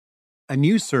A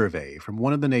new survey from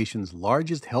one of the nation's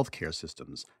largest healthcare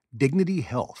systems, Dignity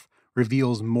Health,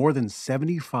 reveals more than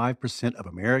 75% of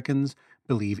Americans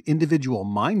believe individual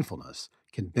mindfulness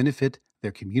can benefit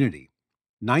their community.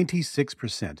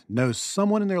 96% know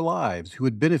someone in their lives who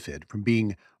would benefit from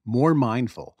being more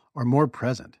mindful or more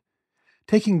present.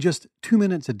 Taking just 2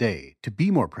 minutes a day to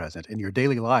be more present in your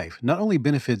daily life not only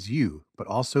benefits you, but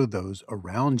also those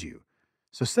around you.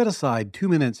 So set aside 2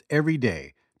 minutes every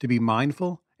day to be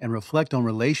mindful and reflect on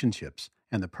relationships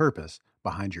and the purpose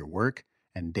behind your work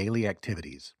and daily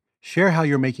activities. Share how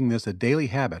you're making this a daily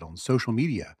habit on social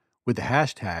media with the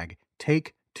hashtag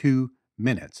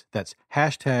Take2Minutes. That's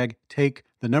hashtag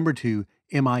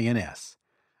Take2MINS.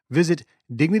 Visit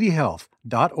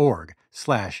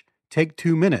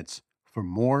dignityhealth.org/take2minutes for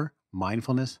more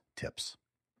mindfulness tips.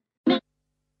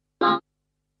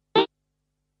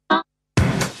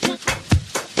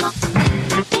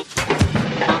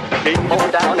 Keep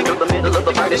on down into the middle of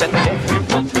the party and into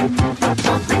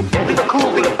the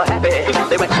cool beat of the happy,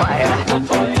 they went fire.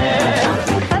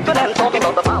 But I'm talking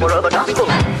about the power of the gospel.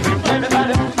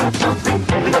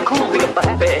 Into the cool beat of the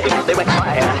happy, they went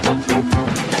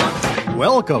fire.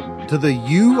 Welcome to the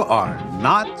You Are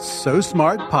Not So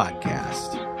Smart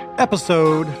podcast,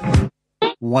 episode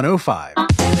 105.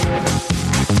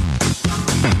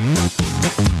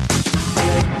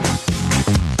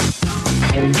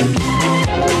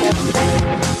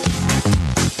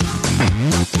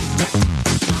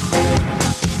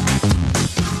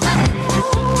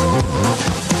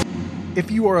 If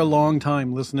you are a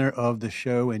long-time listener of the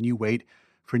show and you wait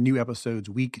for new episodes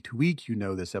week to week, you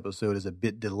know this episode is a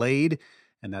bit delayed,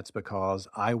 and that's because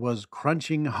I was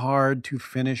crunching hard to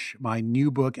finish my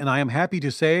new book, and I am happy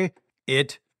to say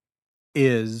it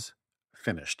is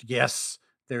finished. Yes,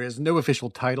 there is no official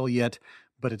title yet,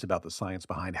 but it's about the science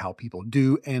behind how people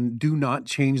do and do not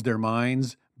change their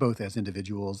minds, both as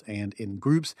individuals and in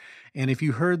groups. And if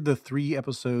you heard the 3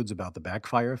 episodes about the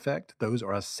backfire effect, those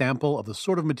are a sample of the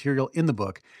sort of material in the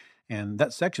book. And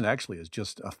that section actually is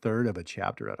just a third of a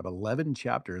chapter out of 11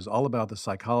 chapters, all about the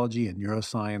psychology and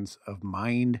neuroscience of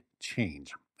mind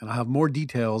change. And I'll have more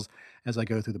details as I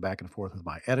go through the back and forth with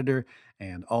my editor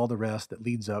and all the rest that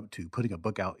leads up to putting a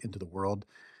book out into the world.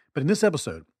 But in this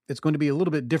episode, it's going to be a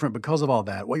little bit different because of all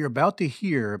that. What you're about to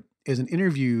hear is an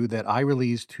interview that I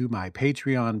released to my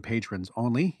Patreon patrons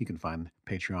only. You can find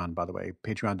Patreon, by the way,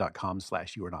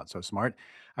 patreon.com/youarenotsosmart.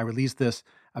 I released this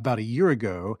about a year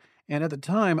ago, and at the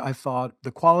time I thought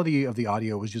the quality of the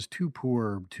audio was just too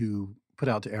poor to put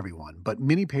out to everyone. But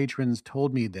many patrons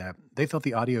told me that they thought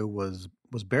the audio was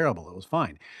bearable. It was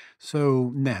fine.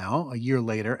 So now, a year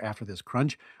later, after this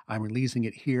crunch, I'm releasing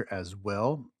it here as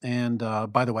well. And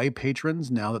by the way,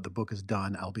 patrons, now that the book is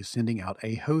done, I'll be sending out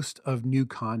a host of new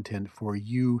content for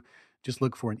you. Just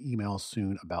look for an email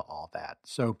soon about all that.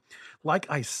 So, like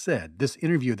I said, this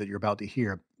interview that you're about to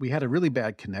hear, we had a really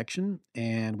bad connection,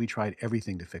 and we tried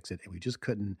everything to fix it, and we just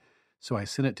couldn't. So I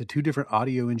sent it to 2 different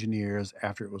audio engineers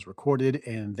after it was recorded,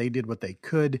 and they did what they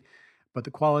could. But the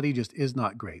quality just is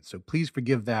not great. So please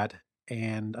forgive that.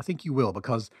 And I think you will,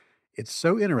 because it's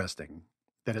so interesting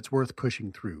that it's worth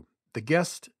pushing through. The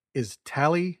guest is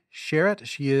Tali Sharot.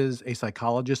 She is a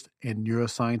psychologist and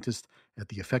neuroscientist at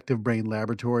the Effective Brain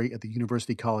Laboratory at the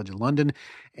University College in London.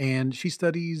 And she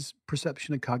studies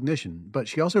perception and cognition. But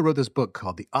she also wrote this book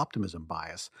called The Optimism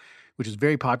Bias, which is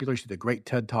very popular. She did a great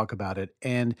TED Talk about it.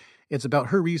 And it's about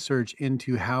her research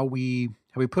into how we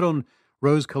put on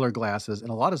rose-colored glasses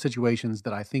in a lot of situations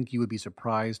that I think you would be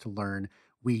surprised to learn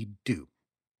we do.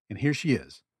 And here she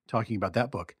is, talking about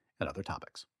that book and other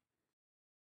topics.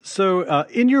 So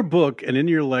in your book and in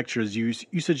your lectures, you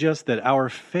suggest that our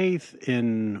faith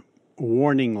in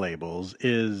warning labels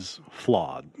is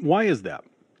flawed. Why is that?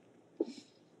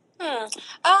 I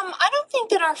don't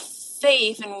think that our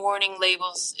faith in warning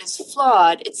labels is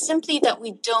flawed. It's simply that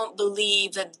we don't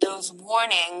believe that those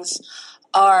warnings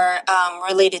are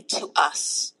related to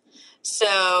us.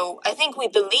 So I think we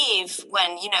believe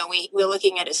when, we're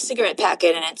looking at a cigarette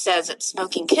packet and it says that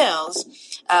smoking kills,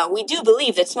 we do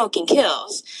believe that smoking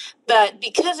kills. But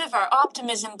because of our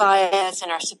optimism bias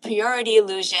and our superiority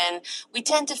illusion, we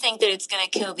tend to think that it's going to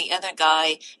kill the other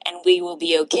guy and we will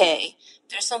be okay.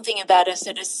 There's something about us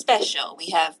that is special. We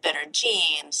have better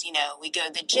genes, we go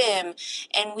to the gym,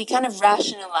 and we kind of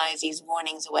rationalize these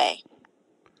warnings away.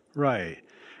 Right.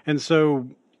 And so,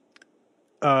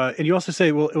 and you also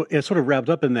say, well, it's sort of wrapped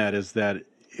up in that is that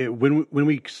when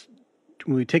we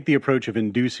take the approach of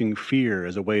inducing fear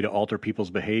as a way to alter people's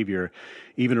behavior,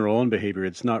 even our own behavior,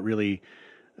 it's not really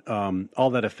all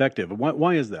that effective.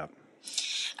 Why is that?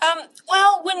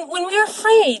 Well, when we're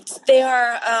afraid, there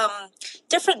are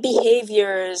different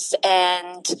behaviors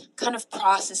and kind of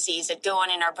processes that go on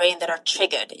in our brain that are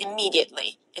triggered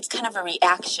immediately. It's kind of a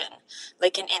reaction,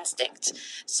 like an instinct.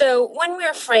 So when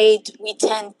we're afraid, we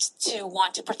tend to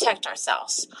want to protect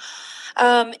ourselves.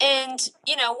 And,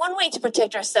 one way to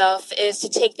protect ourselves is to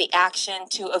take the action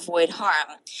to avoid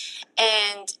harm.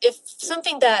 And if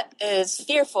something that is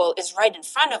fearful is right in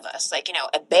front of us, like,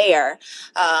 a bear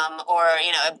or,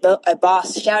 a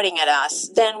boss shouting at us,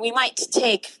 then we might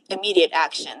take immediate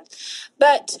action.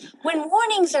 But when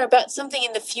warnings are about something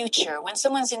in the future, when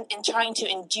someone's in trying to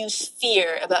induce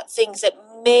fear about things that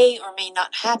may or may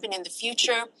not happen in the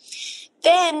future,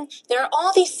 then there are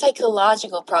all these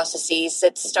psychological processes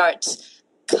that start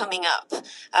coming up,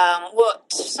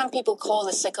 what some people call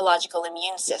the psychological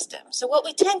immune system. So what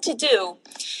we tend to do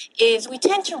is we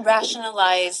tend to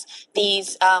rationalize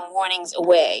these warnings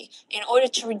away in order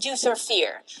to reduce our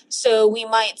fear. So we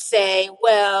might say,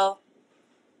 well,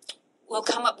 we'll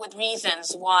come up with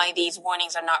reasons why these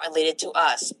warnings are not related to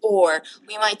us. Or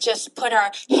we might just put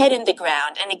our head in the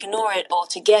ground and ignore it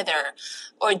altogether,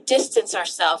 or distance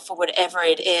ourselves from whatever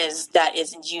it is that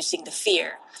is inducing the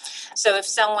fear. So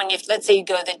if let's say you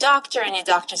go to the doctor and your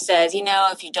doctor says,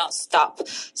 if you don't stop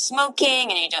smoking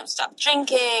and you don't stop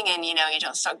drinking and, you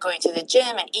don't start going to the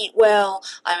gym and eat well,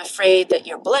 I'm afraid that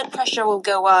your blood pressure will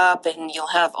go up and you'll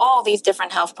have all these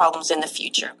different health problems in the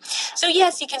future. So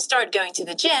yes, you can start going to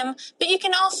the gym, but you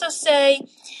can also say,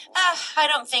 I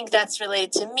don't think that's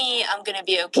related to me. I'm going to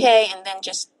be okay. And then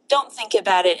just don't think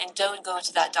about it and don't go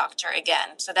to that doctor again.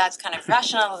 So that's kind of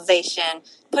rationalization,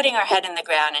 putting our head in the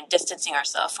ground and distancing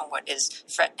ourselves from what is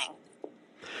threatening.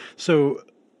 So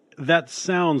that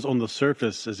sounds on the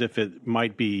surface as if it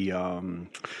might be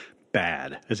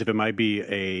bad, as if it might be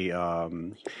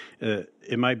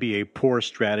a poor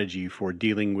strategy for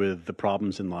dealing with the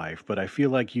problems in life. But I feel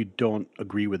like you don't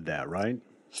agree with that, right?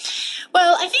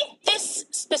 Well, I think this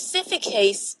specific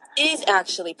case is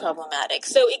actually problematic.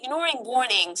 So ignoring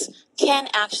warnings can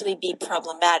actually be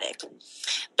problematic.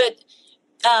 But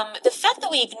the fact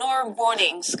that we ignore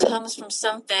warnings comes from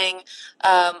something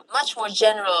much more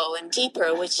general and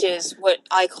deeper, which is what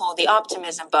I call the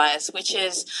optimism bias, which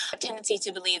is a tendency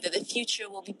to believe that the future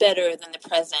will be better than the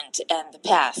present and the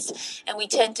past. And we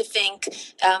tend to think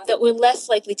that we're less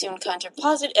likely to encounter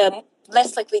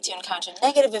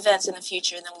negative events in the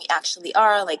future than we actually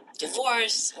are, like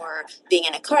divorce or being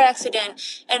in a car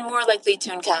accident, and more likely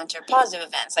to encounter positive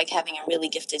events, like having a really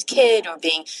gifted kid or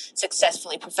being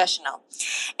successfully professional.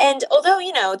 And although,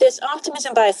 this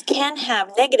optimism bias can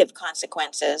have negative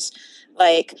consequences,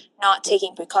 like not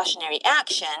taking precautionary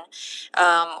action,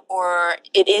 or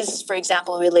it is, for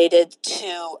example, related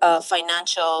to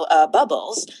financial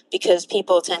bubbles, because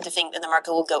people tend to think that the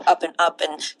market will go up and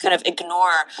kind of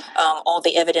ignore all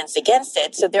the evidence against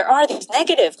it. So there are these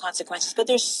negative consequences, but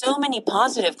there's so many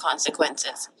positive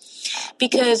consequences,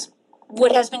 because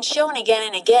what has been shown again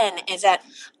and again is that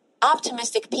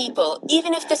optimistic people,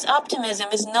 even if this optimism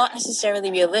is not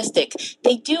necessarily realistic,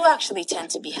 they do actually tend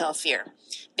to be healthier.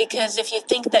 Because if you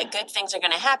think that good things are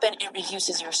going to happen, it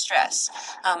reduces your stress.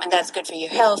 And that's good for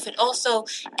your health. It also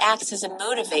acts as a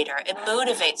motivator. It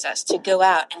motivates us to go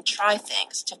out and try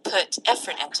things, to put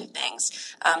effort into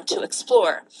things, to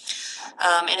explore.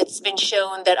 And it's been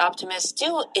shown that optimists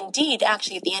do indeed,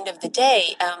 actually, at the end of the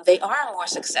day, they are more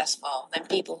successful than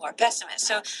people who are pessimists.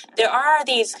 So there are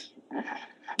these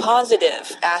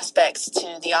positive aspects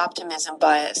to the optimism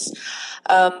bias,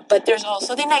 but there's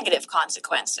also the negative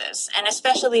consequences. And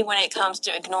especially when it comes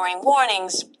to ignoring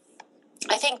warnings,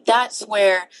 I think that's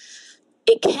where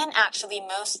it can actually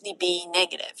mostly be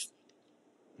negative.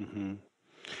 Mm-hmm.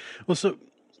 Well,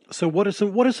 so what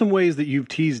are some ways that you've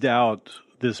teased out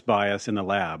this bias in the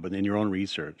lab and in your own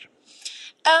research?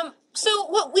 So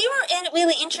what we were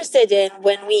really interested in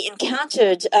when we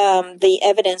encountered the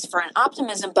evidence for an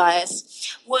optimism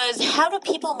bias was, how do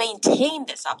people maintain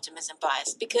this optimism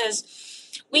bias?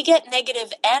 Because we get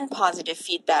negative and positive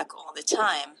feedback all the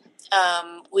time.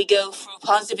 We go through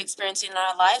positive experience in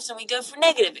our lives and we go through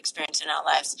negative experience in our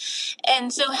lives.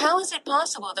 And so how is it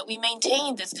possible that we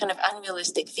maintain this kind of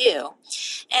unrealistic view?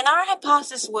 And our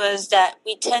hypothesis was that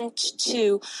we tend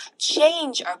to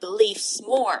change our beliefs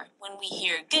more when we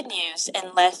hear good news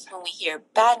and less when we hear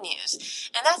bad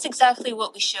news. And that's exactly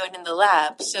what we showed in the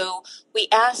lab. So we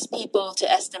asked people to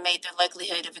estimate their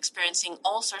likelihood of experiencing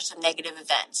all sorts of negative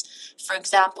events. For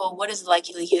example, what is the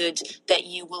likelihood that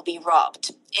you will be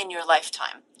robbed in your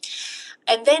lifetime?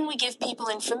 And then we give people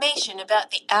information about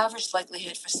the average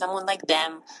likelihood for someone like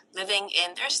them living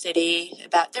in their city,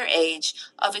 about their age,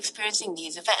 of experiencing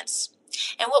these events.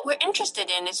 And what we're interested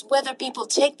in is whether people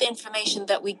take the information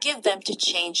that we give them to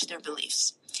change their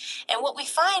beliefs. And what we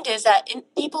find is that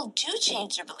people do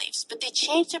change their beliefs, but they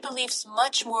change their beliefs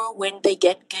much more when they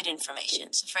get good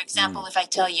information. So, for example, if I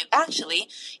tell you, actually,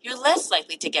 you're less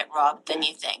likely to get robbed than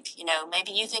you think.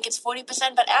 Maybe you think it's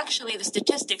 40%, but actually the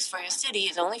statistics for your city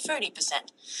is only 30%.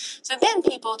 So then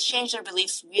people change their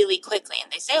beliefs really quickly,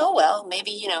 and they say, oh, well,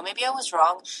 maybe I was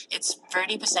wrong. It's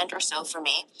 30% or so for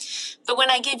me. But when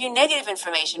I give you negative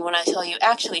information, when I tell you,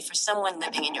 actually, for someone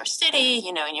living in your city,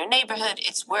 in your neighborhood,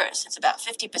 it's worse. It's about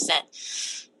 50%.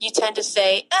 You tend to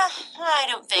say, I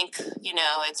don't think,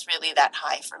 it's really that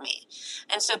high for me.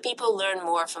 And so people learn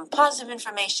more from positive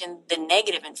information than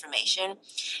negative information.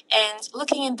 And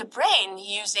looking in the brain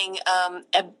using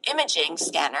an imaging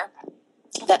scanner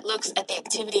that looks at the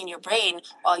activity in your brain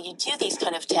while you do these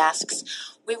kind of tasks,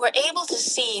 we were able to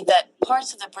see that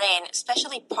parts of the brain,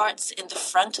 especially parts in the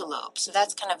frontal lobe, so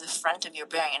that's kind of the front of your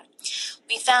brain,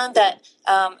 we found that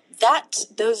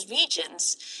those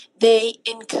regions, they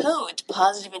encode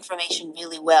positive information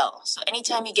really well. So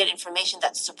anytime you get information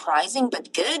that's surprising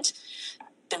but good,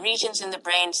 the regions in the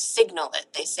brain signal it.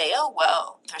 They say, oh,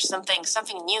 well, there's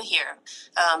something new here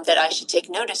that I should take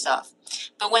notice of.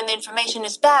 But when the information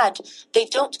is bad, they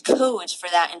don't code for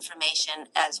that information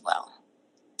as well.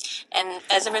 And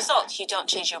as a result, you don't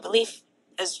change your belief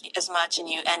as much, and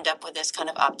you end up with this kind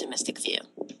of optimistic view.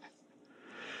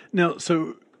 Now,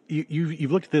 so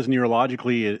you've looked at this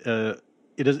neurologically.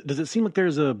 Does it seem like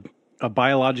there's a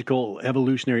biological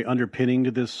evolutionary underpinning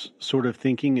to this sort of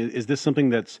thinking? Is this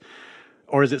something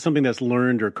or is it something that's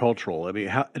learned or cultural? I mean,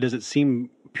 how does it seem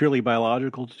purely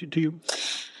biological to you?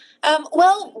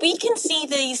 Well, we can see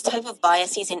these type of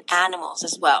biases in animals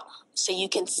as well. So you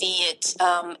can see it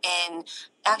in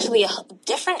actually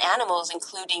different animals,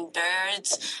 including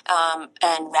birds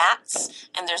and rats.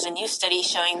 And there's a new study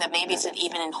showing that maybe it's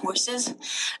even in horses.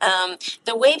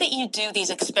 The way that you do these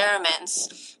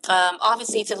experiments,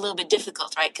 obviously it's a little bit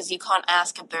difficult, right? Because you can't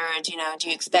ask a bird, do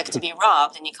you expect to be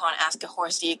robbed? And you can't ask a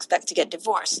horse, do you expect to get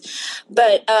divorced?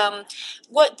 But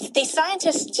what the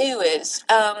scientists do is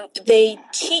they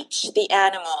teach the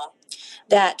animal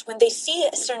that when they see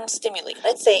a certain stimuli,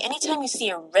 let's say anytime you see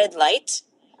a red light,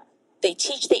 they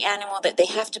teach the animal that they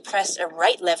have to press a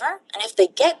right lever. And if they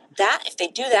do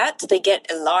that, they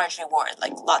get a large reward,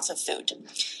 like lots of food.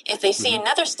 If they see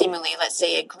another stimuli, let's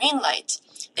say a green light,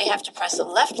 they have to press a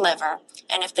left lever.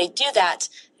 And if they do that,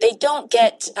 they don't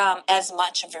get as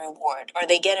much of a reward, or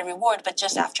they get a reward, but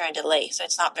just after a delay. So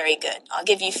it's not very good. I'll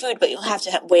give you food, but you'll have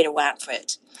to wait a while for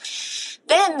it.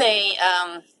 Then they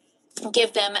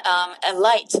give them a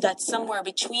light that's somewhere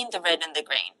between the red and the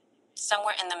green,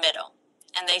 somewhere in the middle.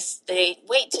 And they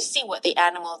wait to see what the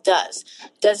animal does.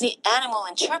 Does the animal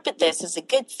interpret this as a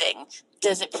good thing?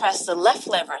 Does it press the left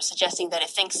lever, suggesting that it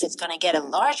thinks it's going to get a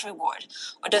large reward?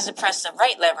 Or does it press the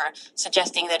right lever,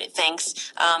 suggesting that it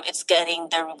thinks it's getting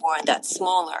the reward that's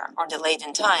smaller or delayed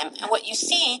in time? And what you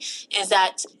see is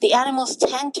that the animals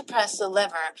tend to press the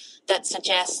lever that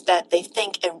suggests that they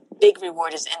think a big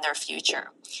reward is in their future.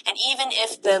 And even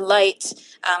if the light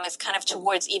is kind of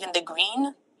towards even the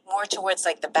green, more towards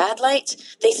like the bad light,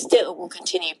 they still will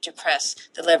continue to press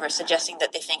the lever, suggesting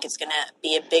that they think it's going to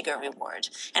be a bigger reward.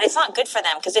 And it's not good for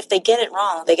them, because if they get it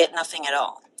wrong, they get nothing at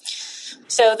all.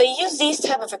 So they use these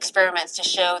type of experiments to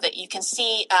show that you can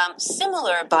see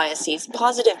similar biases,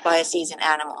 positive biases in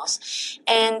animals.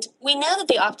 And we know that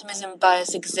the optimism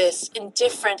bias exists in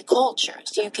different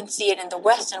cultures. You can see it in the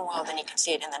Western world, and you can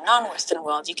see it in the non-Western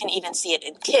world. You can even see it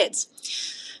in kids.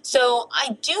 So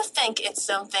I do think it's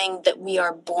something that we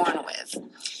are born with,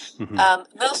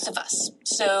 most of us.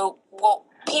 So what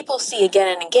people see again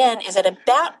and again is that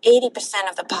about 80%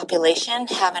 of the population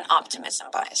have an optimism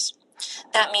bias.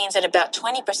 That means that about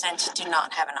 20% do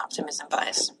not have an optimism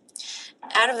bias.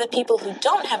 Out of the people who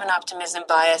don't have an optimism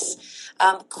bias,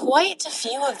 quite a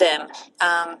few of them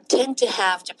tend to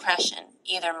have depression,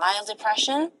 either mild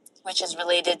depression, which is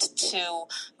related to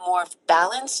more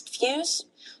balanced views,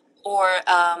 or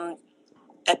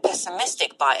a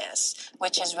pessimistic bias,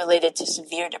 which is related to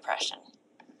severe depression.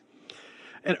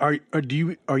 And are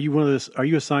you one of this? Are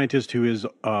you a scientist who is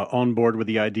on board with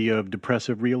the idea of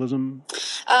depressive realism?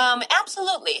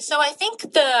 Absolutely. So I think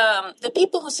the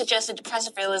people who suggest that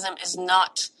depressive realism is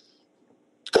not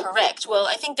correct. Well,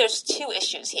 I think there's two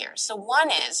issues here. So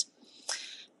one is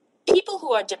people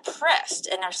who are depressed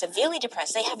and are severely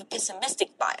depressed, they have a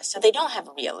pessimistic bias, so they don't have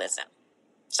realism.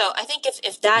 So I think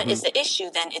if that is the issue,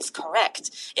 then it's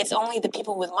correct. It's only the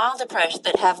people with mild depression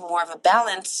that have more of a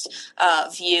balanced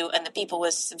view, and the people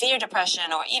with severe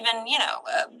depression, or even,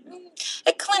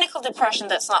 a clinical depression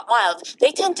that's not mild,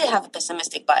 they tend to have a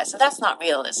pessimistic bias. So that's not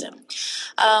realism.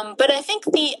 But I think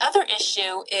the other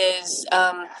issue is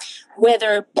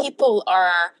whether people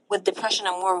with depression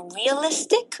are more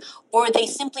realistic, or they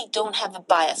simply don't have a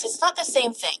bias. It's not the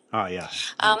same thing. Oh, yeah.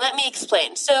 Let me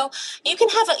explain. So you can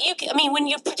have when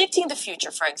you're predicting the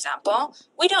future, for example,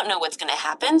 we don't know what's going to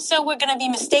happen, so we're going to be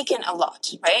mistaken a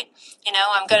lot, right?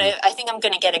 I think I'm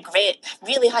going to get a great,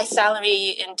 really high salary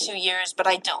in 2 years, but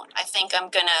I don't. I think I'm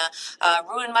going to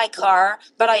ruin my car,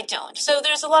 but I don't. So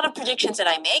there's a lot of predictions that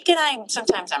I make, and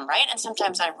sometimes I'm right, and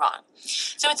sometimes I'm wrong.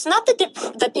 So it's not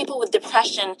that people with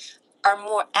depression are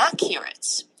more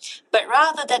accurate, but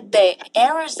rather that the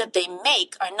errors that they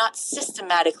make are not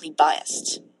systematically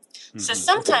biased. So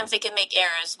sometimes they can make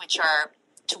errors which are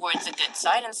towards the good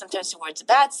side, and sometimes towards the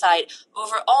bad side.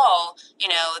 Overall,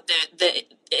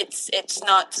 it's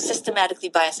not systematically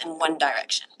biased in one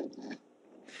direction.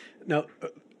 Now,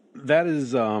 that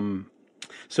is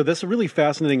so that's a really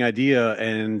fascinating idea,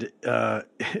 and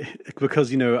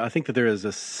because I think that there is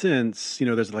a sense,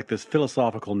 there's like this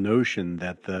philosophical notion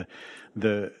that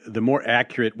the more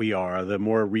accurate we are, the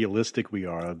more realistic we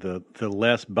are, the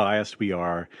less biased we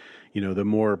are, the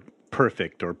more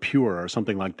perfect or pure or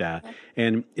something like that.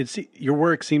 And your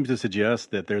work seems to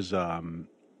suggest that there's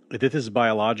that this is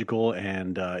biological,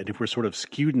 and if we're sort of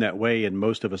skewed in that way, and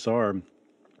most of us are,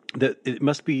 that there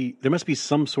must be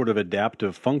some sort of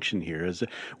adaptive function here.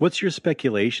 What's your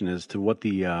speculation as to what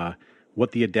the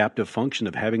adaptive function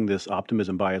of having this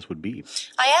optimism bias would be?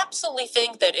 I absolutely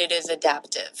think that it is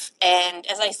adaptive. And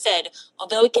as I said,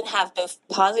 although it can have both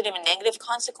positive and negative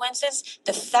consequences,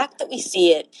 the fact that we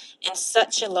see it in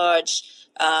such a large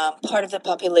part of the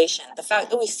population, the fact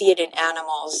that we see it in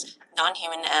animals,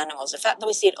 non-human animals, the fact that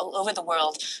we see it all over the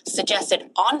world suggests that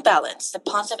on balance, the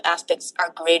positive aspects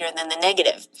are greater than the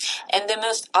negative. And the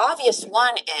most obvious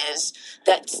one is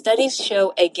that studies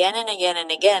show again and again and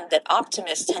again that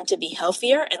optimists tend to be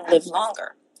healthier and live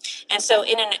longer. And so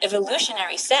in an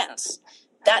evolutionary sense,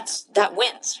 that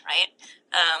wins, right?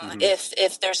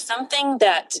 If there's something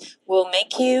that will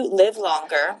make you live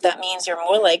longer, that means you're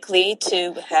more likely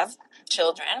to have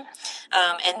children,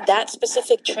 and that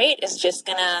specific trait is just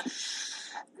going to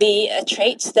be a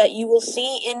trait that you will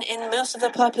see in most of the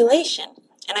population.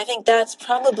 And I think that's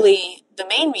probably the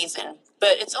main reason.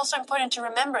 But it's also important to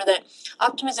remember that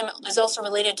optimism is also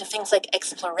related to things like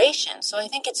exploration. So I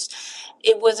think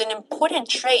it was an important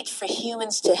trait for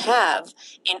humans to have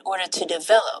in order to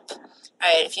develop.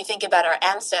 Right? If you think about our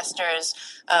ancestors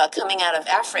coming out of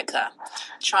Africa,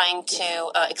 trying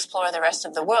to explore the rest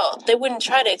of the world, they wouldn't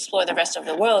try to explore the rest of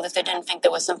the world if they didn't think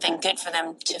there was something good for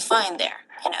them to find there.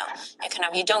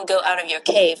 You don't go out of your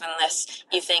cave unless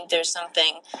you think there's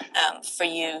something for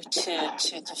you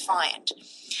to find.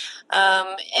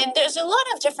 And there's a lot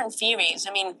of different theories.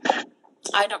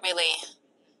 I don't really.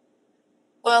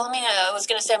 Well, I was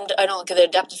going to say I don't look at the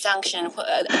adaptive function.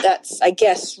 That's, I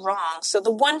guess, wrong. So the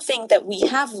one thing that we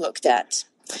have looked at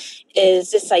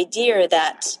is this idea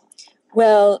that,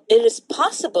 well, it is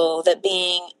possible that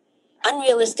being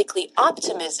unrealistically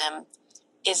optimism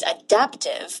is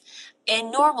adaptive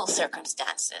in normal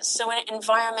circumstances. So in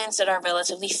environments that are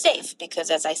relatively safe,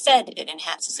 because as I said, it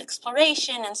enhances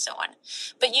exploration and so on.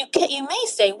 But you may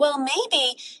say, well,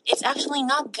 maybe it's actually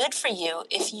not good for you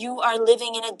if you are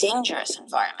living in a dangerous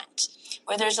environment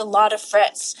where there's a lot of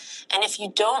threats. And if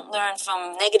you don't learn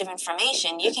from negative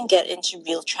information, you can get into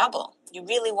real trouble. You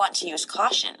really want to use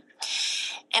caution.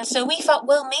 And so we thought,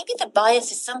 well, maybe the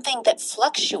bias is something that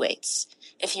fluctuates.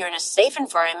 If you're in a safe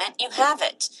environment, you have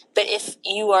it. But if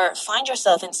you find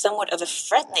yourself in somewhat of a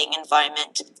threatening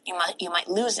environment, you might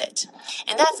lose it.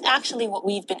 And that's actually what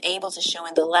we've been able to show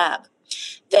in the lab.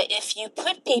 That if you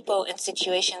put people in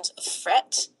situations of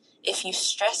threat, if you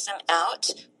stress them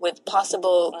out with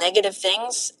possible negative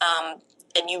things,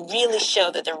 and you really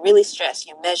show that they're really stressed,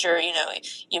 you measure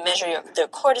their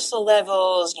cortisol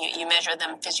levels, you measure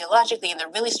them physiologically, and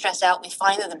they're really stressed out, we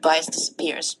find that the bias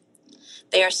disappears.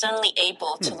 They are suddenly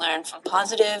able to learn from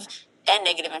positive and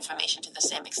negative information to the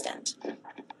same extent.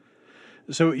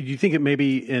 So do you think it may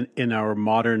be in our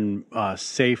modern,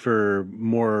 safer,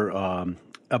 more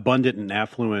abundant and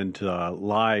affluent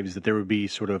lives that there would be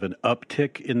sort of an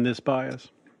uptick in this bias?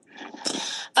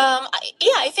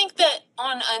 I think that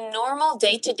on a normal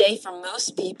day-to-day for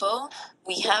most people,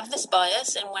 we have this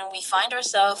bias, and when we find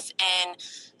ourselves in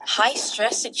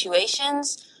high-stress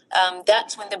situations,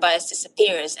 that's when the bias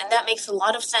disappears. And that makes a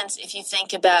lot of sense if you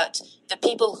think about the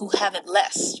people who have it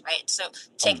less, right? So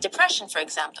take depression, for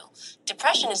example.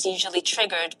 Depression is usually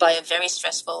triggered by a very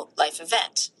stressful life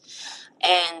event.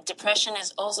 And depression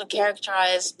is also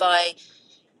characterized by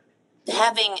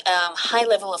having high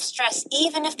level of stress,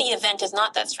 even if the event is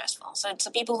not that stressful. So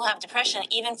people who have depression,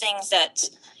 even things that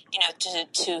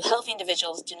to healthy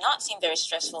individuals do not seem very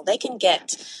stressful, they can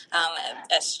get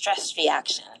a stress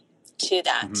reaction to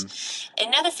that.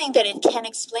 Another thing that it can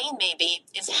explain maybe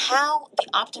is how the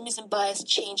optimism bias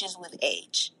changes with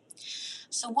age.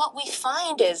 So what we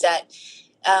find is that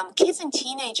kids and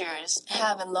teenagers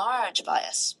have a large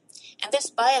bias, and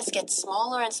this bias gets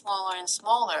smaller and smaller and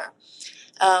smaller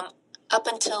up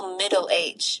until middle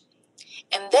age.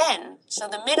 And then, so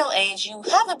the middle age, you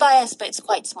have a bias, but it's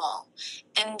quite small.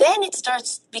 And then it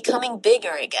starts becoming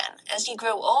bigger again. As you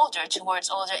grow older, towards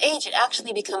older age, it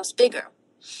actually becomes bigger.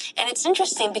 And it's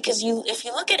interesting because if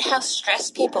you look at how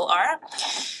stressed people are,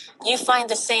 you find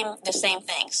the same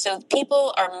thing. So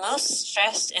people are most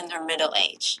stressed in their middle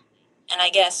age. And I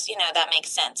guess, that makes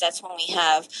sense. That's when we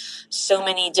have so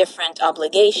many different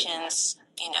obligations,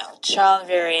 child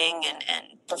rearing and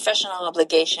professional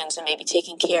obligations, and maybe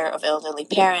taking care of elderly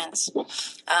parents.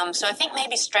 So I think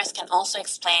maybe stress can also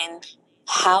explain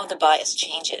how the bias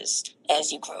changes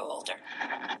as you grow older.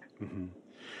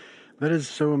 That is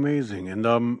so amazing, and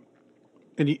a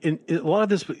lot of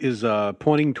this is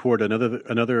pointing toward another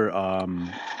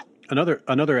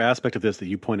aspect of this that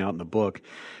you point out in the book.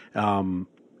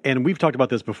 And we've talked about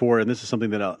this before, and this is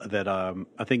something that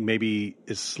I think maybe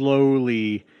is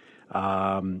slowly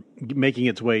making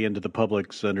its way into the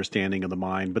public's understanding of the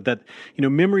mind. But that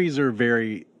memories are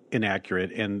very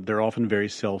inaccurate, and they're often very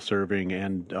self-serving,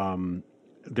 and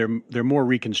they're more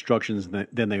reconstructions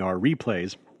than they are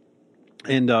replays.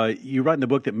 And you write in the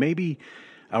book that maybe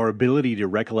our ability to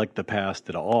recollect the past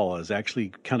at all is actually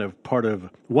kind of part of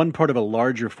a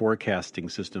larger forecasting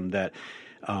system that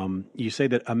you say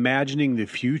that imagining the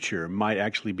future might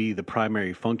actually be the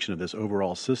primary function of this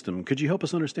overall system. Could you help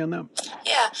us understand that?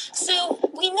 Yeah. So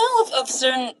we know of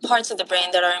certain parts of the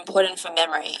brain that are important for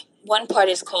memory. One part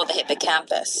is called the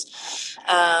hippocampus.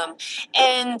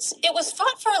 And it was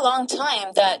thought for a long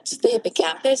time that the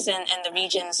hippocampus and the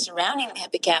regions surrounding the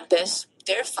hippocampus,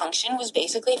 their function was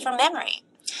basically for memory.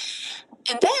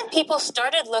 And then people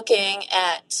started looking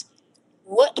at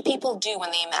what people do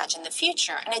when they imagine the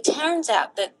future. And it turns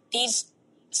out that these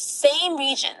same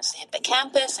regions, the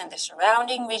hippocampus and the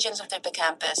surrounding regions of the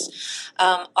hippocampus,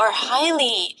 are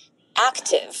highly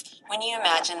active when you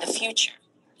imagine the future.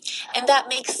 And that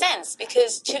makes sense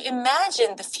because to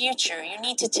imagine the future, you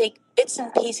need to take bits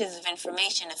and pieces of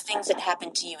information of things that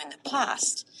happened to you in the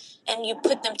past, and you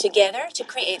put them together to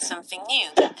create something new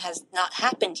that has not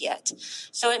happened yet.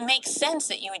 So it makes sense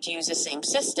that you would use the same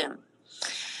system.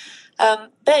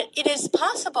 But it is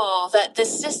possible that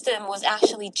this system was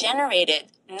actually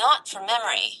generated not for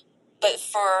memory, but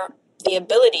for the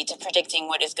ability to predicting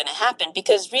what is going to happen,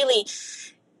 because really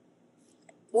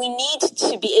we need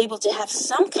to be able to have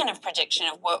some kind of prediction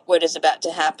of what is about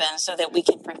to happen so that we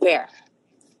can prepare.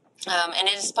 And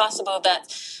it is possible that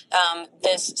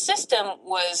this system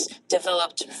was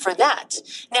developed for that.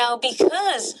 Now,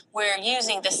 because we're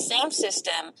using the same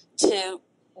system to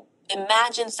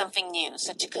imagine something new,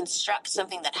 so to construct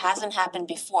something that hasn't happened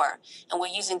before, and we're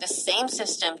using the same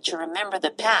system to remember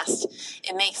the past,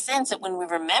 it makes sense that when we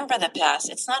remember the past,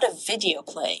 it's not a video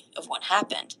play of what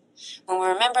happened. When we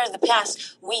remember the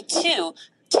past, we too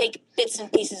take bits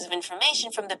and pieces of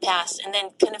information from the past and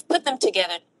then kind of put them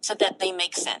together so that they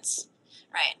make sense,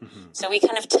 right? Mm-hmm. So we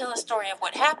kind of tell a story of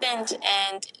what happened,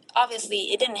 and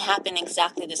obviously it didn't happen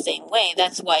exactly the same way.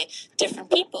 That's why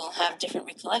different people have different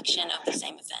recollection of the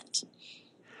same event.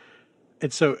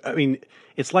 And so, I mean,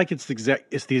 it's like it's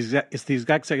the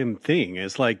exact same thing.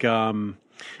 It's like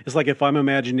if I'm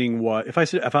imagining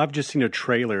if I've just seen a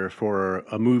trailer for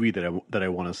a movie that I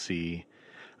want to see,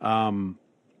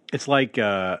 it's like,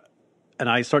 and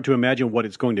I start to imagine what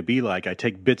it's going to be like. I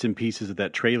take bits and pieces of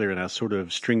that trailer and I sort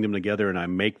of string them together and I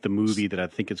make the movie that I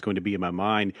think it's going to be in my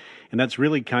mind. And that's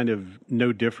really kind of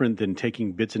no different than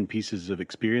taking bits and pieces of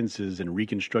experiences and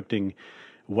reconstructing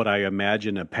what I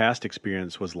imagine a past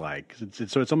experience was like.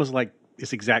 So it's almost like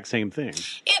it's the exact same thing.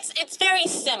 It's very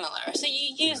similar. So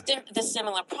you use the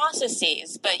similar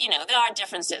processes, but there are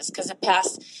differences because the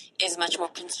past is much more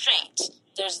constrained.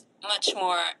 There's much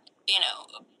more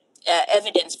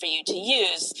evidence for you to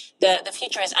use. The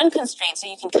future is unconstrained, so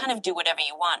you can kind of do whatever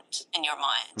you want in your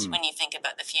mind when you think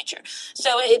about the future.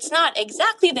 So it's not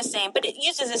exactly the same, but it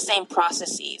uses the same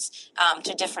processes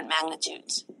to different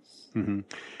magnitudes. Mm-hmm.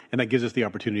 And that gives us the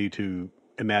opportunity to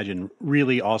imagine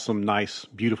really awesome, nice,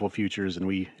 beautiful futures, and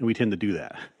we tend to do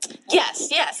that. Yes,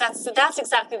 that's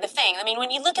exactly the thing. I mean,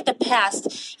 when you look at the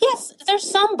past, yes, there's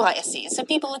some biases. So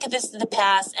people look at the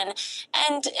past,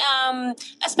 and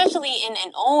especially in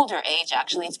an older age,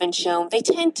 actually, it's been shown they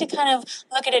tend to kind of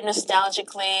look at it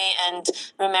nostalgically and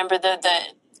remember the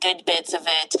good bits of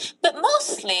it. But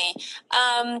mostly,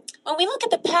 when we look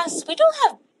at the past, we don't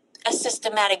have a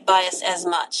systematic bias as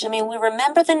much. I mean, we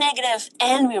remember the negative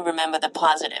and we remember the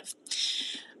positive.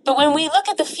 But when we look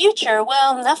at the future,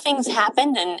 well, nothing's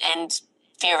happened, and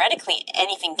theoretically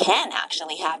anything can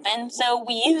actually happen. So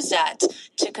we use that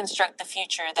to construct the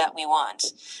future that we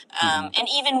want. And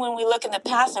even when we look in the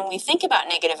past and we think about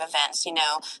negative events,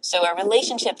 so a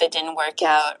relationship that didn't work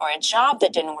out or a job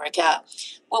that didn't work out,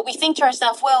 well, we think to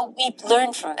ourselves, well, we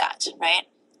learned from that, right?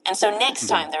 And so next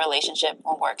time the relationship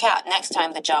will work out. Next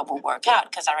time the job will work out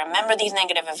because I remember these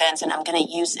negative events and I'm going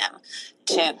to use them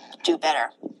to do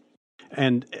better.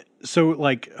 And so,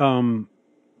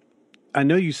 I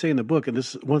know you say in the book, and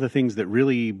this is one of the things that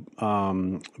really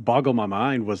boggled my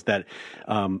mind was that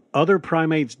other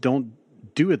primates don't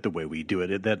do it the way we do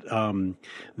it.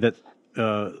 That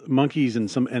monkeys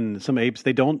and some apes,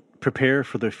 they don't prepare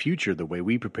for the future the way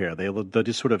we prepare. They'll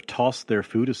just sort of toss their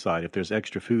food aside if there's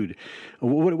extra food.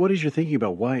 What is your thinking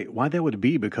about why that would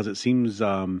be? Because it seems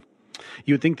you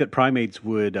would think that primates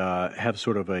would have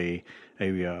sort of a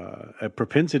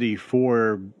propensity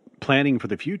for planning for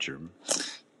the future.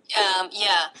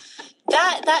 Yeah,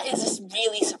 that is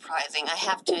really surprising, I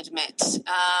have to admit.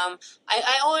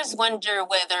 I always wonder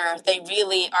whether they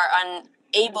really are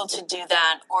unable to do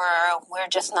that or we're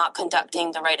just not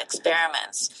conducting the right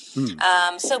experiments.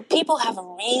 So people have a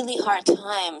really hard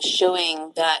time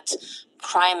showing that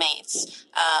primates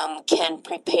can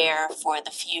prepare for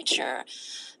the future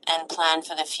and plan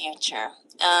for the future.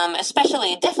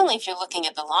 Definitely if you're looking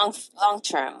at the long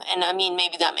term. And I mean,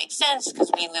 maybe that makes sense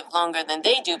because we live longer than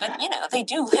they do, but they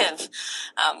do live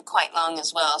quite long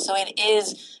as well. So it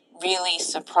is really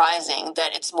surprising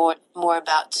that it's more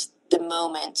about the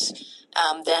moment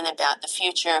than about the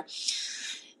future.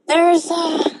 There's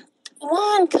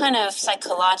one kind of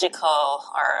psychological,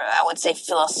 or I would say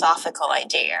philosophical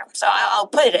idea. So I'll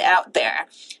put it out there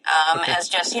as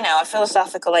just, a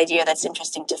philosophical idea that's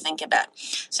interesting to think about.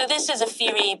 So this is a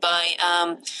theory by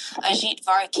Ajit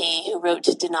Varki, who wrote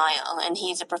Denial, and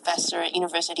he's a professor at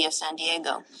University of San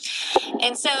Diego.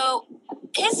 And so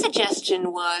his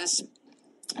suggestion was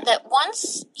that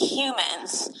once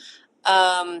humans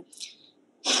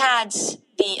had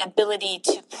the ability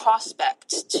to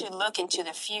prospect, to look into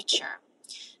the future,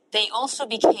 they also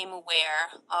became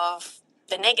aware of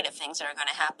the negative things that are going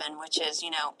to happen, which is,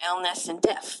 illness and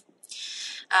death.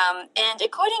 And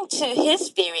according to his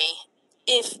theory,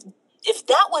 if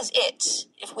that was it,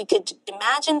 if we could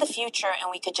imagine the future and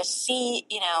we could just see,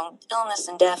 illness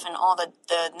and death and all the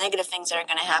negative things that are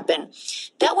going to happen,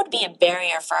 that would be a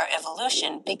barrier for our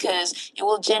evolution because it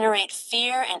will generate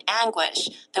fear and anguish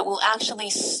that will actually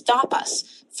stop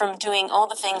us from doing all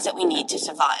the things that we need to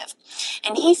survive.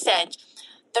 And he said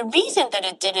the reason that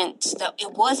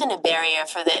it wasn't a barrier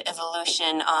for the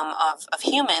evolution of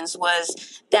humans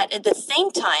was that at the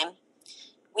same time,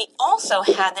 we also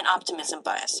had an optimism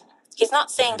bias. He's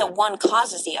not saying that one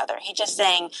causes the other. He's just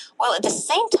saying, well, at the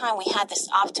same time we had this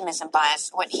optimism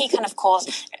bias, what he kind of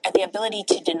calls the ability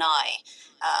to deny.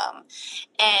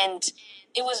 And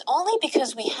it was only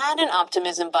because we had an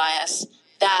optimism bias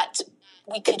that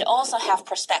we could also have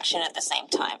prospection at the same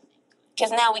time.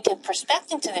 Because now we can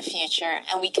prospect into the future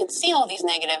and we can see all these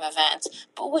negative events,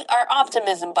 but our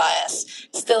optimism bias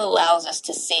still allows us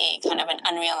to see kind of an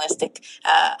unrealistic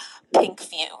pink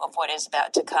view of what is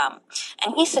about to come.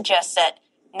 And he suggests that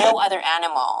no other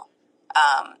animal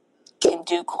can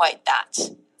do quite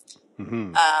that.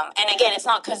 And again, it's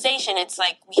not causation. It's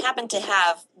like we happen to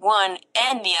have one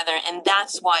and the other, and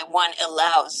that's why one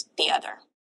allows the other.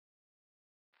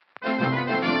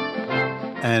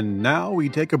 And now we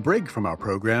take a break from our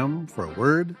program for a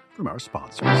word from our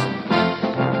sponsors.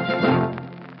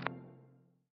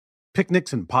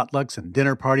 Picnics and potlucks and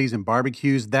dinner parties and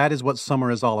barbecues, that is what summer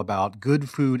is all about. Good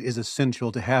food is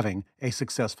essential to having a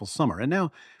successful summer. And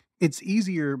now it's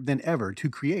easier than ever to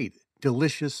create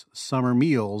delicious summer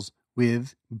meals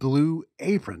with Blue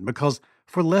Apron because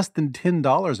for less than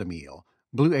 $10 a meal,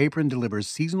 Blue Apron delivers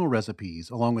seasonal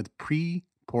recipes along with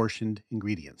pre-portioned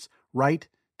ingredients right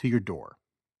to your door.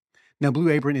 Now, Blue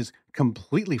Apron is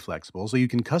completely flexible, so you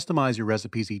can customize your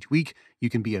recipes each week.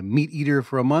 You can be a meat eater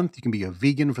for a month. You can be a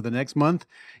vegan for the next month.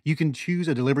 You can choose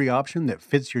a delivery option that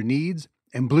fits your needs.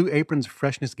 And Blue Apron's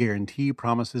freshness guarantee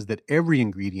promises that every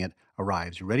ingredient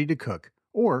arrives ready to cook,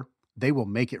 or they will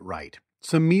make it right.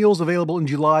 Some meals available in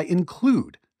July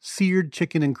include seared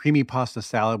chicken and creamy pasta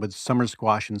salad with summer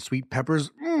squash and sweet peppers,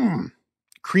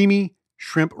 creamy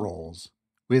shrimp rolls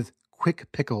with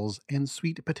quick pickles and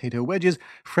sweet potato wedges,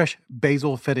 fresh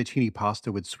basil fettuccine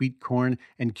pasta with sweet corn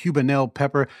and cubanelle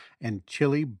pepper, and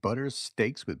chili butter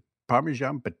steaks with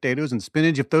Parmesan potatoes and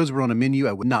spinach. If those were on a menu,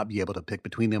 I would not be able to pick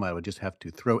between them. I would just have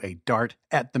to throw a dart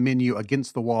at the menu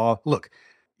against the wall. Look,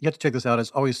 you have to check this out.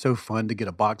 It's always so fun to get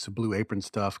a box of Blue Apron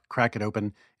stuff, crack it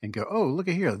open, and go, oh, look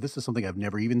at here. This is something I've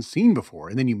never even seen before.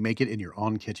 And then you make it in your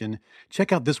own kitchen.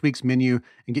 Check out this week's menu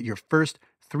and get your first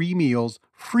 3 meals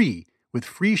free with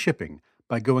free shipping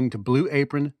by going to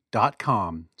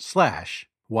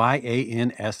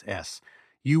blueapron.com/YANSS.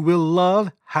 You will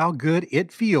love how good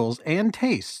it feels and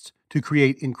tastes to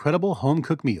create incredible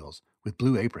home-cooked meals with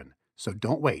Blue Apron. So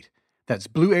don't wait. That's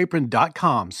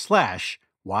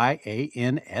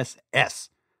blueapron.com/YANSS.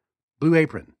 Blue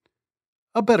Apron,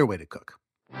 a better way to cook.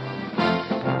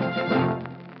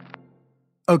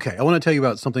 Okay, I want to tell you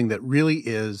about something that really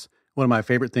is one of my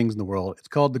favorite things in the world. It's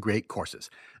called The Great Courses.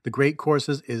 The Great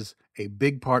Courses is a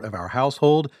big part of our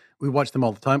household. We watch them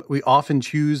all the time. We often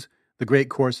choose The Great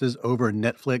Courses over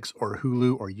Netflix or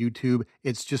Hulu or YouTube.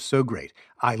 It's just so great.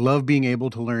 I love being able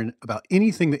to learn about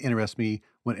anything that interests me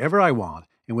whenever I want.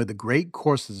 And with The Great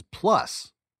Courses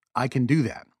Plus, I can do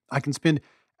that. I can spend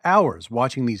hours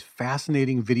watching these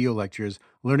fascinating video lectures,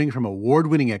 learning from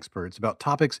award-winning experts about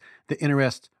topics that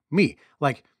interest me,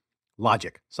 like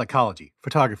logic, psychology,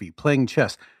 photography, playing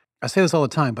chess. I say this all the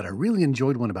time, but I really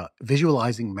enjoyed one about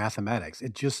visualizing mathematics.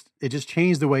 It just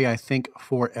changed the way I think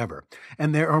forever.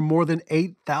 And there are more than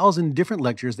 8,000 different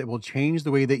lectures that will change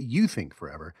the way that you think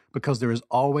forever, because there is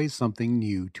always something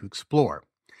new to explore.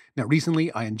 Now,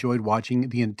 recently, I enjoyed watching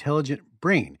The Intelligent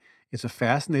Brain. It's a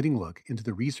fascinating look into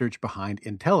the research behind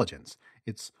intelligence.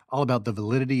 It's all about the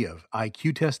validity of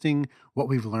IQ testing, what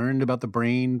we've learned about the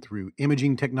brain through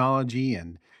imaging technology,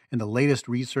 and the latest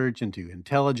research into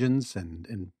intelligence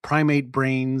and primate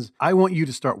brains. I want you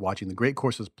to start watching The Great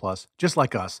Courses Plus, just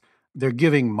like us. They're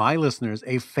giving my listeners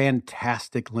a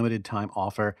fantastic limited time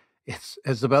offer. It's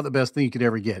about the best thing you could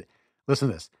ever get. Listen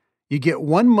to this. You get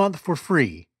 1 month for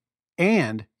free,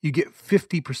 and you get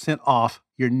 50% off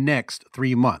your next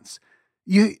 3 months.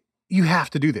 You have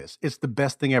to do this. It's the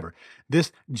best thing ever.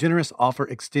 This generous offer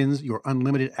extends your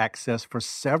unlimited access for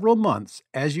several months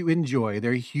as you enjoy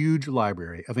their huge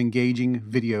library of engaging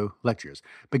video lectures.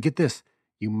 But get this,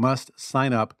 you must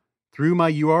sign up through my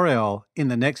URL in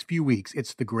the next few weeks.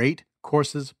 It's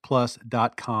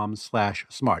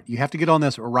thegreatcoursesplus.com/smart. You have to get on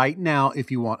this right now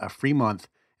if you want a free month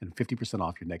and 50%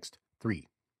 off your next 3.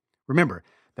 Remember,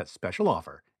 that special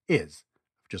offer is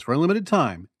just for a limited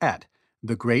time at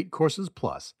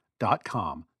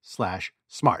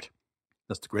thegreatcoursesplus.com/smart.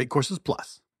 That's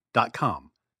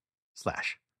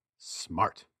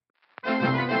thegreatcoursesplus.com/smart.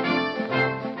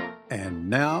 And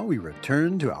now we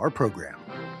return to our program.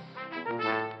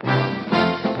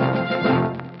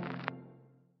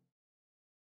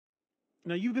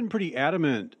 Now, you've been pretty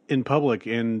adamant in public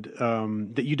and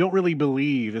that you don't really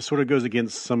believe, it sort of goes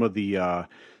against some of the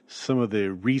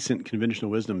recent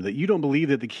conventional wisdom, that you don't believe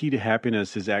that the key to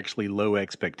happiness is actually low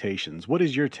expectations. What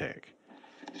is your take?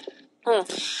 Well,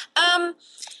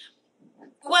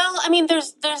 I mean,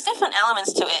 there's different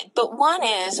elements to it, but one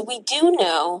is we do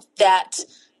know that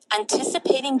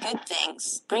anticipating good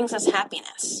things brings us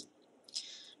happiness.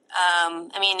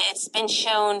 I mean, it's been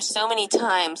shown so many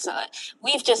times.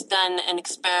 We've just done an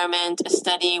experiment, a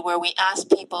study where we asked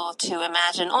people to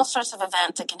imagine all sorts of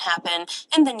events that can happen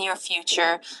in the near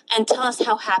future and tell us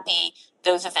how happy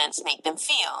those events make them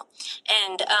feel.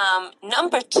 And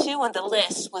number 2 on the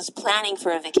list was planning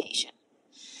for a vacation.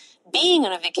 Being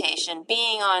on a vacation,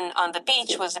 being on the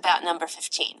beach was about number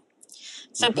 15.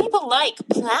 So people like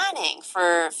planning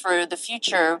for the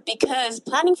future because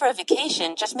planning for a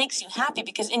vacation just makes you happy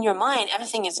because in your mind,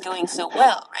 everything is going so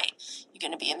well, right? You're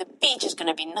going to be in the beach. It's going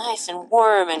to be nice and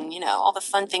warm and, all the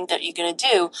fun things that you're going to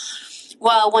do.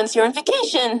 Well, once you're on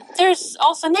vacation, there's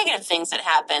also negative things that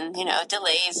happen,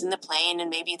 delays in the plane and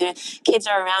maybe the kids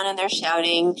are around and they're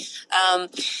shouting.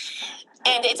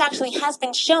 And it actually has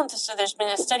been shown, so there's been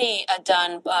a study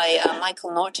done by Michael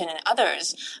Norton and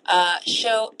others,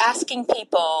 asking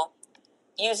people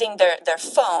using their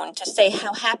phone to say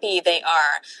how happy they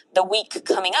are the week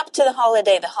coming up to the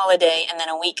holiday, and then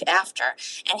a week after.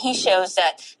 And he shows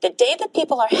that the day that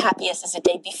people are happiest is the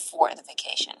day before the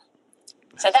vacation.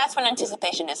 So that's when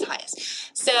anticipation is highest.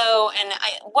 So,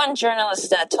 one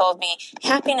journalist told me,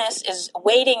 happiness is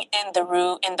waiting in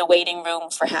the waiting room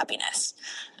for happiness.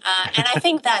 And I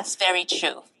think that's very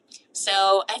true.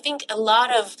 So I think a lot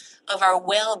of our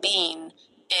well-being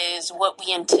is what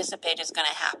we anticipate is going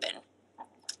to happen.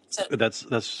 So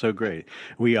That's so great.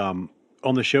 We on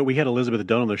the show we had Elizabeth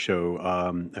Dunn on the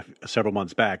show several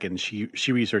months back, and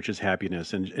she researches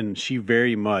happiness, and she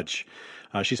very much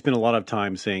she spent a lot of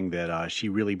time saying that she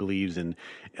really believes in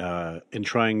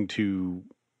trying to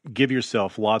give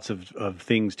yourself lots of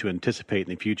things to anticipate in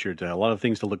the future, to a lot of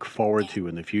things to look forward to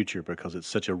in the future, because it's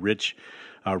such a rich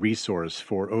resource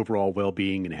for overall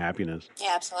well-being and happiness.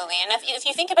 yeah, absolutely. And if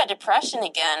you think about depression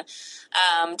again,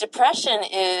 depression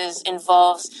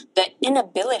involves the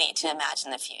inability to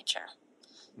imagine the future.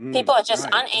 People are just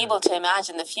unable to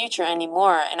imagine the future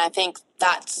anymore, and I think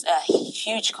that's a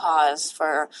huge cause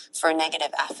for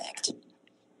negative affect.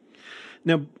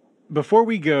 Now, before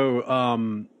we go, I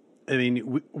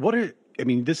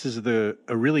mean, this is a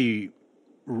really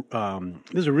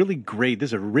great. This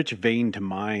is a rich vein to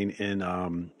mine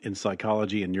in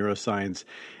psychology and neuroscience.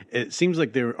 It seems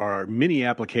like there are many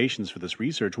applications for this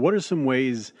research. What are some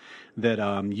ways that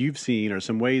you've seen, or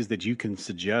some ways that you can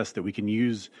suggest that we can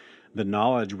use the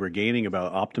knowledge we're gaining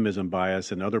about optimism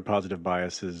bias and other positive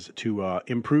biases to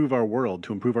improve our world,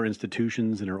 to improve our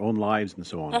institutions and our own lives, and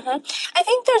so on? I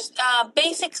think there's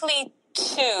basically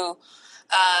two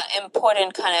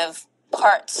important kind of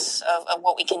parts of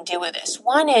what we can do with this.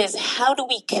 One is, how do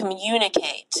we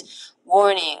communicate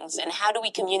warnings and how do we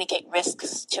communicate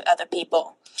risks to other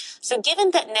people? So given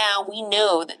that now we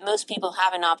know that most people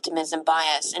have an optimism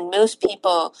bias, and most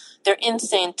people, their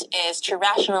instinct is to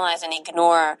rationalize and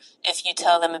ignore if you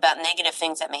tell them about negative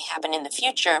things that may happen in the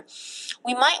future,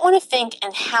 we might want to think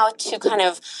and how to kind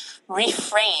of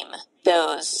reframe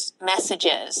those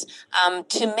messages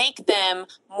to make them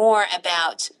more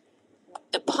about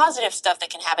the positive stuff that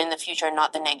can happen in the future,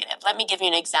 not the negative. Let me give you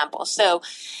an example. So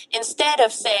instead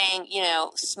of saying,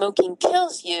 smoking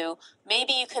kills you,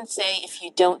 maybe you can say, if you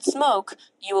don't smoke,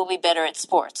 you will be better at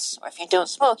sports. Or if you don't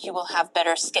smoke, you will have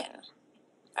better skin.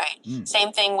 Right?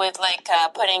 Same thing with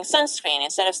putting sunscreen.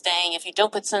 Instead of saying, if you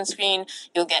don't put sunscreen,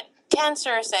 you'll get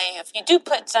cancer, say, if you do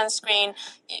put sunscreen,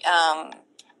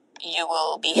 you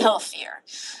will be healthier.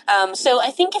 So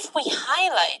I think if we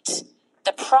highlight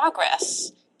the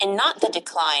progress and not the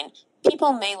decline,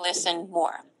 people may listen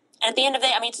more. And at the end of the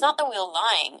day, it's not that we're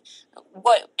lying.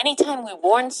 Anytime we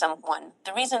warn someone,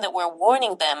 the reason that we're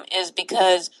warning them is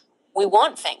because we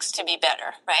want things to be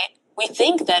better, right? We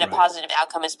think that a positive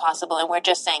outcome is possible, and we're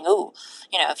just saying,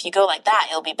 if you go like that,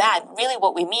 it'll be bad. Really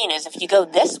what we mean is, if you go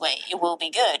this way, it will be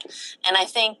good. And I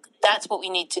think that's what we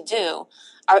need to do.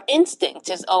 Our instinct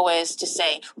is always to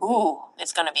say,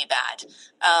 it's going to be bad.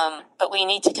 But we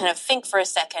need to kind of think for a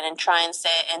second and try and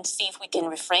say and see if we can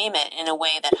reframe it in a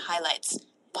way that highlights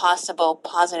possible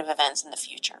positive events in the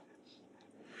future.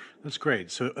 That's great.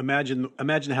 So imagine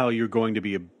how you're going to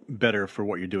be better for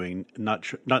what you're doing.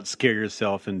 Not scare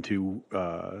yourself into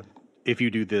if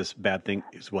you do this, bad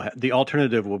things will. The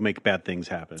alternative will make bad things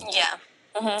happen. Yeah,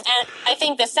 and I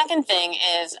think the second thing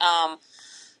is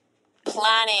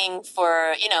planning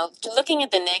for looking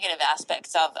at the negative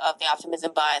aspects of the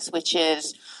optimism bias, which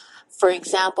is, for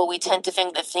example, we tend to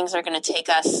think that things are going to take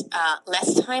us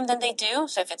less time than they do.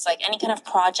 So if it's like any kind of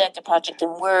project, a project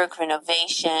in work,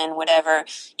 renovation, whatever,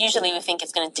 usually we think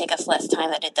it's going to take us less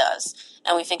time than it does.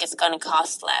 And we think it's going to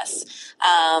cost less.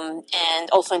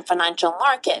 And also in financial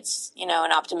markets,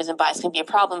 an optimism bias can be a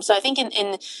problem. So I think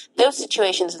in those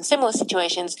situations and similar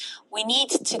situations, we need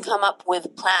to come up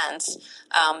with plans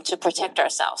to protect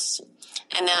ourselves.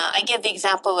 And I give the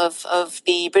example of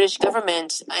the British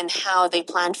government and how they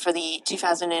planned for the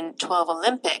 2012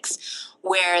 Olympics,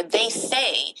 where they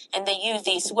say, and they use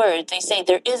these words, they say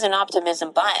there is an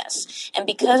optimism bias. And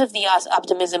because of the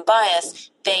optimism bias,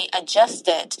 they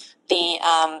adjusted the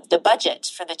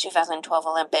budget for the 2012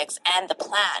 Olympics and the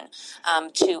plan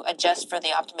to adjust for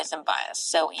the optimism bias.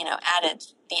 So, added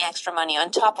the extra money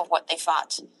on top of what they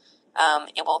thought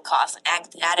it will cost,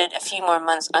 added a few more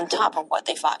months on top of what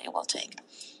they thought it will take.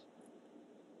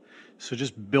 So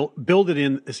just build it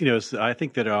in. I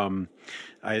think that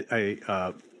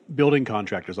building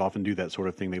contractors often do that sort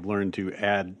of thing. They've learned to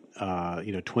add 20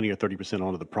 or 30%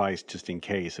 onto the price just in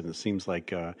case, and it seems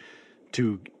like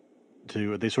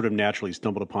they sort of naturally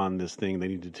stumbled upon this thing. They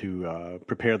needed to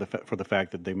prepare for the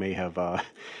fact that they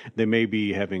may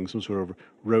be having some sort of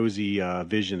rosy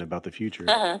vision about the future.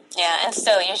 Mm-hmm. Yeah, and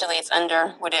still usually it's under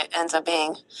what it ends up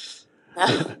being.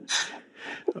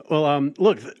 Well,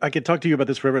 look, I could talk to you about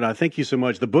this forever, and I thank you so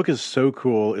much. The book is so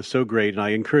cool; it's so great, and I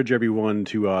encourage everyone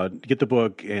to get the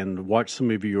book and watch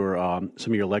some of your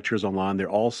lectures online. They're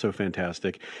all so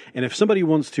fantastic. And if somebody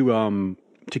wants to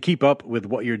to keep up with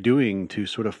what you're doing to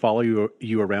sort of follow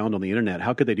you around on the internet,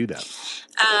 how could they do that?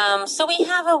 So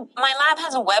my lab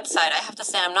has a website. I have to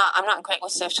say I'm not great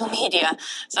with social media,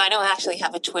 so I don't actually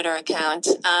have a Twitter account.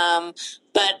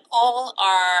 But all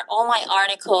my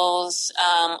articles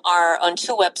are on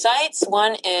two websites.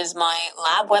 One is my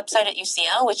lab website at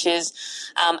UCL, which is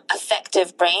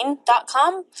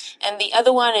effectivebrain.com, and the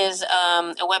other one is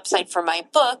a website for my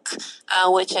book,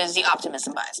 which is the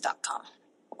optimismbias.com.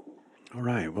 All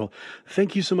right. Well,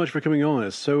 thank you so much for coming on.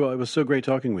 It was so great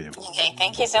talking with you. Okay,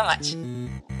 thank you so much.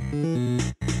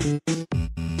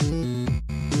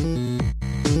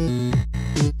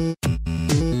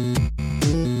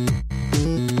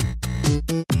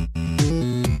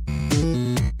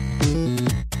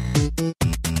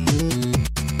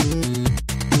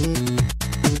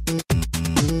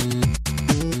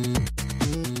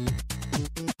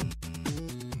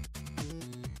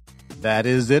 That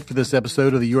is it for this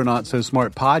episode of the You're Not So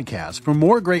Smart podcast. For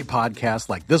more great podcasts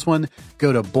like this one,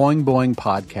 go to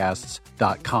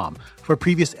boingboingpodcasts.com. For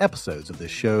previous episodes of this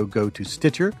show, go to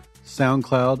Stitcher,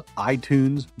 SoundCloud,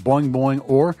 iTunes, Boing Boing,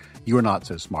 or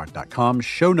you'renotsosmart.com.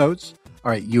 Show notes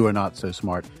are at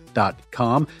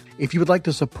you'renotsosmart.com. If you would like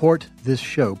to support this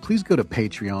show, please go to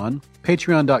Patreon,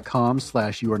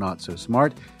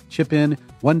 patreon.com/you'renotsosmart. Chip in.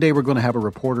 One day we're going to have a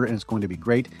reporter and it's going to be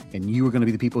great, and you are going to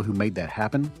be the people who made that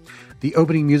happen. The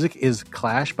opening music is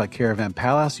Clash by Caravan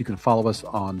Palace. You can follow us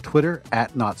on Twitter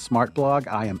at NotSmartBlog.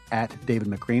 I am at David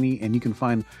McRaney, and you can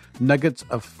find nuggets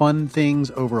of fun things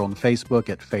over on Facebook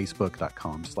at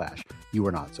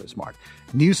facebook.com/youarenotsosmart.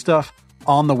 New stuff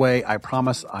on the way. I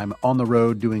promise. I'm on the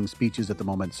road doing speeches at the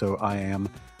moment, so I am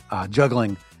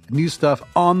juggling. New stuff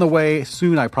on the way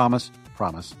soon, I promise.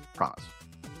 Promise.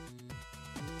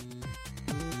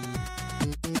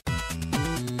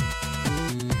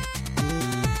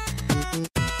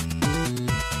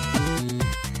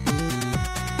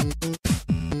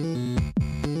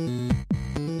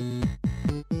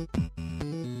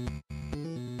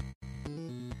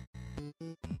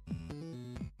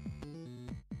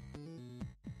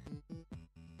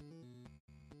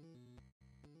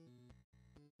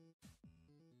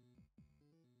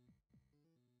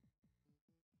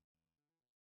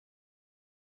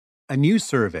 A new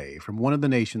survey from one of the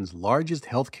nation's largest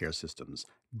healthcare systems,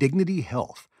 Dignity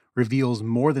Health, reveals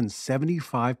more than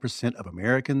 75% of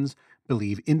Americans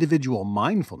believe individual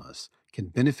mindfulness can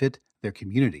benefit their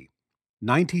community.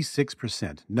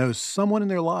 96% know someone in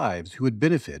their lives who would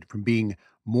benefit from being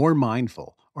more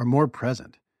mindful or more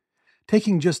present.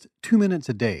 Taking just 2 minutes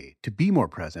a day to be more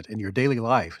present in your daily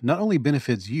life not only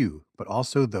benefits you, but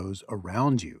also those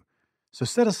around you. So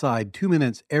set aside 2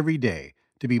 minutes every day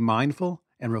to be mindful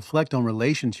and reflect on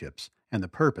relationships and the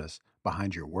purpose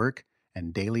behind your work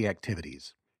and daily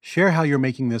activities. Share how you're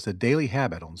making this a daily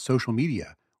habit on social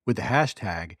media with the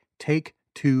hashtag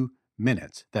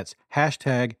Take2Minutes. That's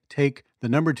hashtag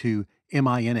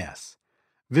Take2MINS.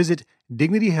 Visit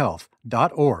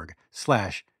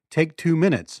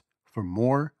dignityhealth.org/take2minutes for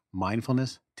more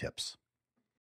mindfulness tips.